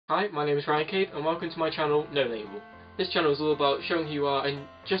Hi, my name is Ryan Cade and welcome to my channel, No Label. This channel is all about showing who you are and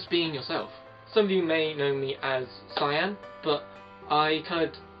just being yourself. Some of you may know me as Cyan, but I kind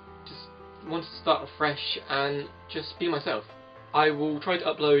of just wanted to start afresh and just be myself. I will try to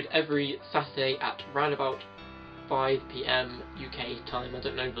upload every Saturday at around about 5 PM UK time. I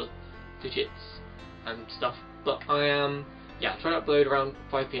don't know the digits and stuff, but I am, trying to upload around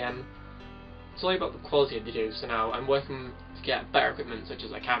 5 PM. It's all about the quality of videos, so now I'm working to get better equipment such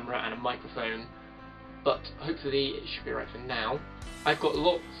as a camera and a microphone, but hopefully it should be right for now. I've got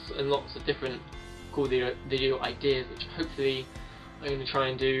lots and lots of different cool video ideas which hopefully I'm going to try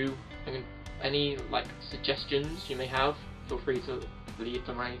and do. Any suggestions you may have, feel free to leave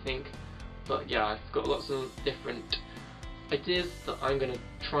them or anything. But yeah, I've got lots of different ideas that I'm going to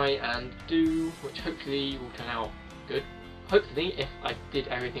try and do, which hopefully will turn out good. Hopefully, if I did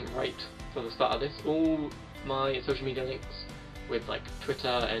everything right for the start of this, all my social media links with Twitter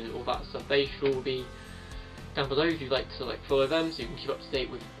and all that stuff, they should all be down below if you'd like to follow them, so you can keep up to date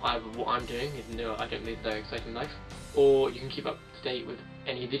with either what I'm doing, even though I don't live a very exciting life, or you can keep up to date with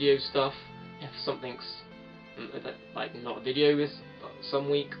any video stuff. If something's not a video is some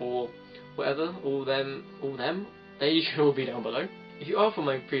week or whatever, all them, they should all be down below. If you are from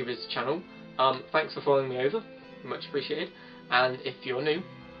my previous channel, thanks for following me over, much appreciated. And if you're new,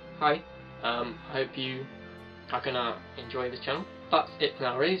 hi. I hope you are gonna enjoy this channel. That's it for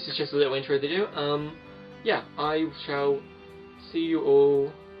now, really. This is just a little intro video. I shall see you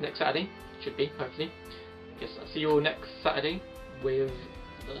all next Saturday. Should be, hopefully. Yes, I'll see you all next Saturday with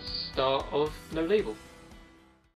the start of No Label.